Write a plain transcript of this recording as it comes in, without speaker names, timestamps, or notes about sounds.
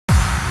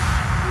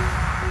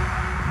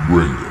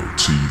RINGO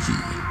TV.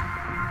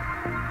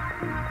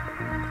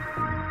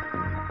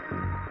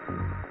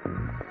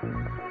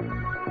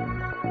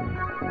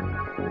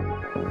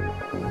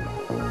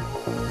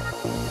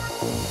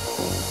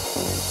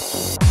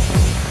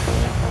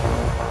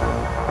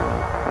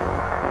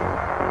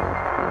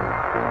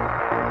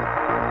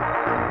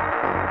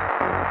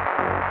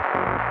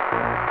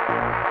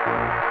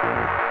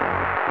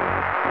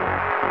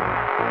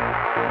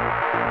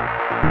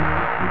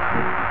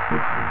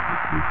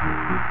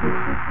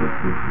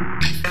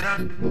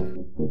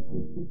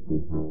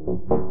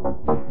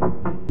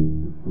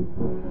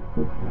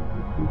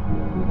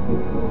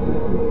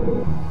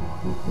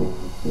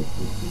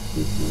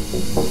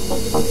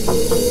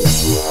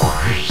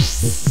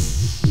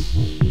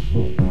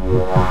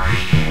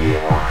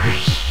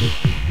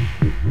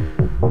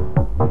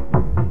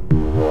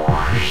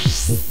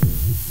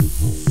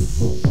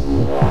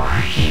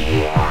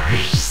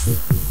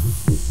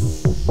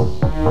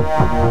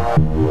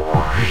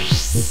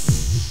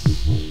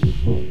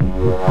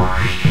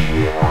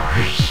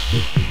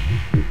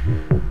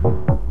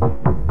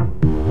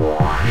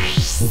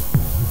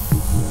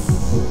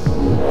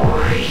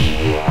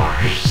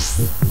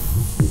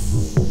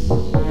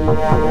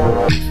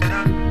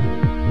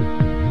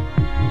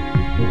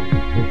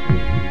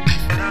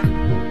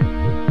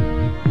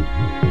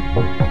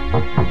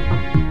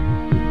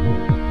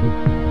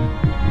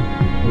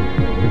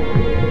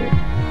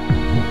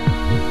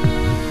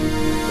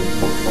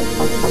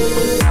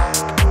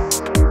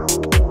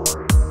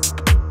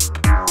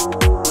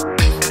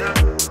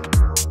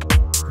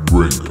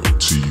 RINGO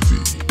TV.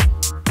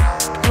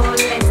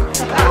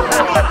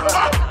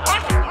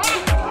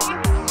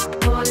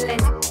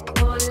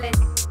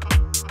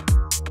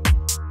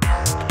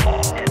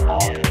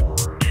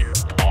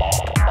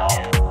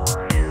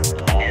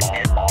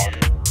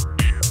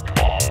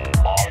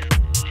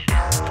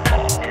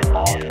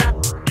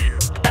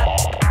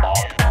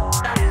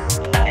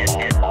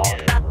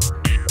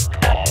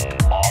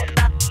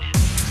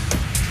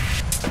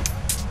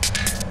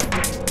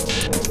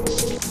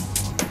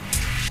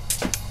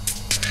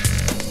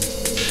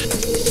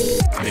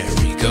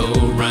 Merry go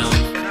round,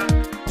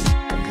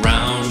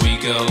 round we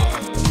go.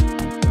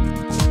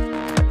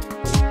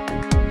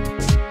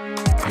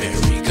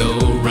 Merry go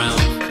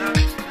round,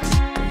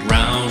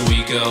 round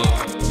we go.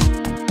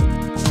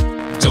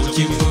 Don't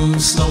you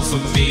move slow for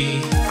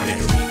me.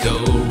 Merry go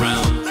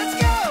round, let's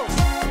go.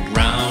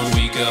 Round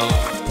we go.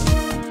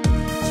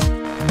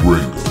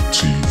 RINGO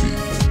TV.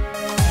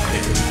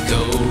 Merry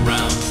go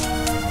round,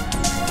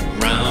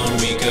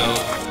 round we go.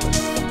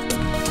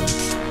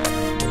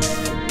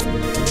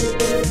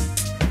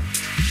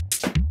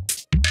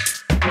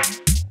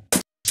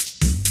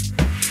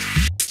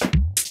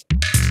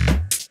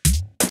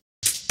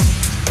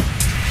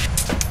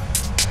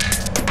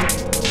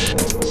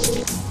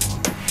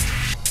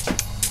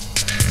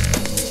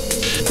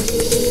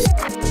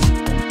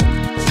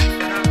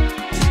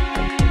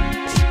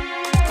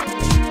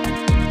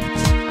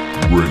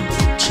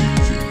 RINGO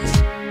TV.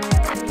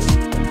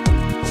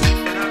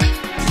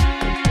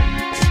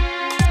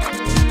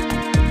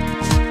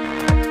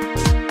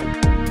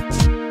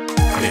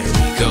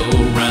 Merry go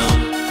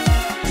round,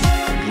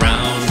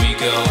 round we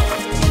go.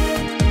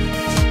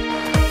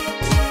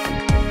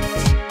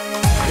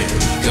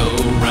 Merry go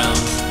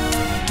round,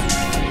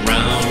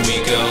 round we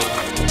go.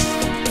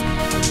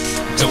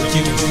 Don't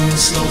you move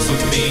slow for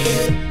me.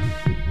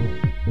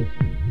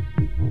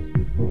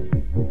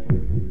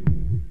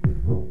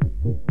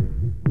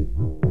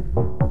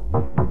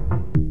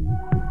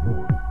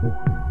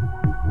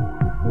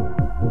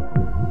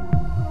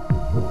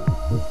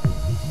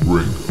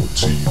 RINGO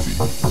TV.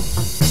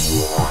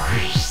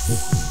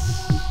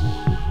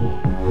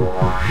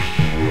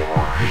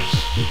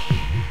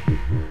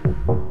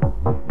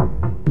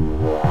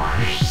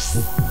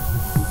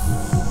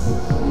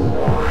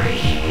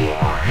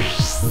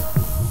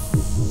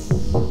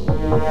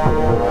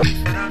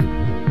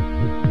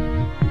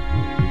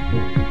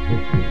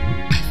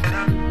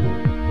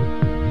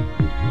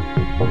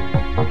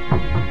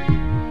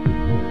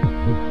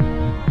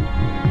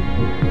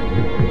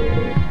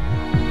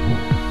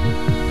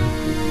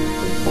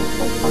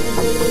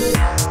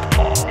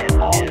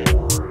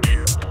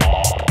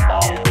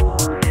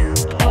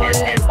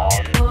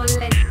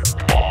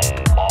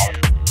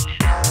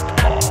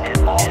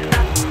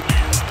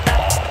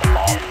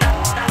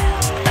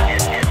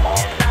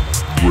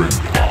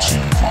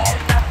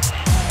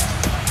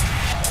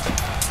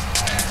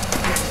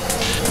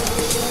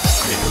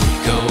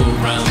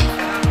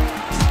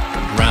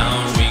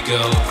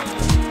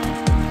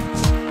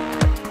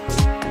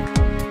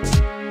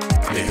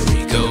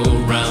 Merry go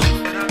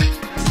round,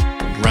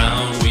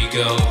 round we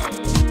go.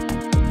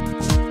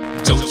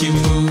 Don't you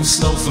move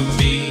slow for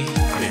me.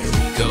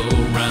 Merry go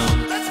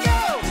round, let's go.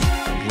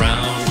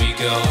 Round we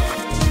go.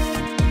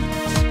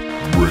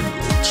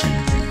 RINGO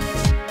TV.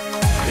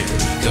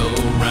 Merry go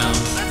round,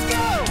 let's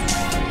go.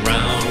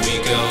 Round we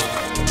go.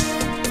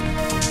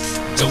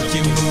 Don't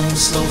you move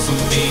slow for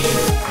me.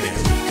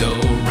 Merry go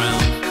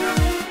round,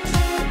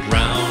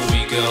 round we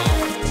go.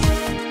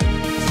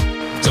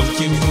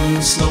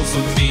 move slow for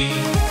me.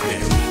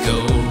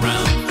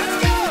 Merry-go-round,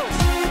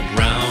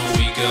 round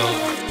we go.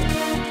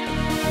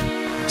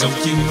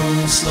 Don't you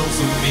move slow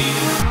for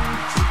me.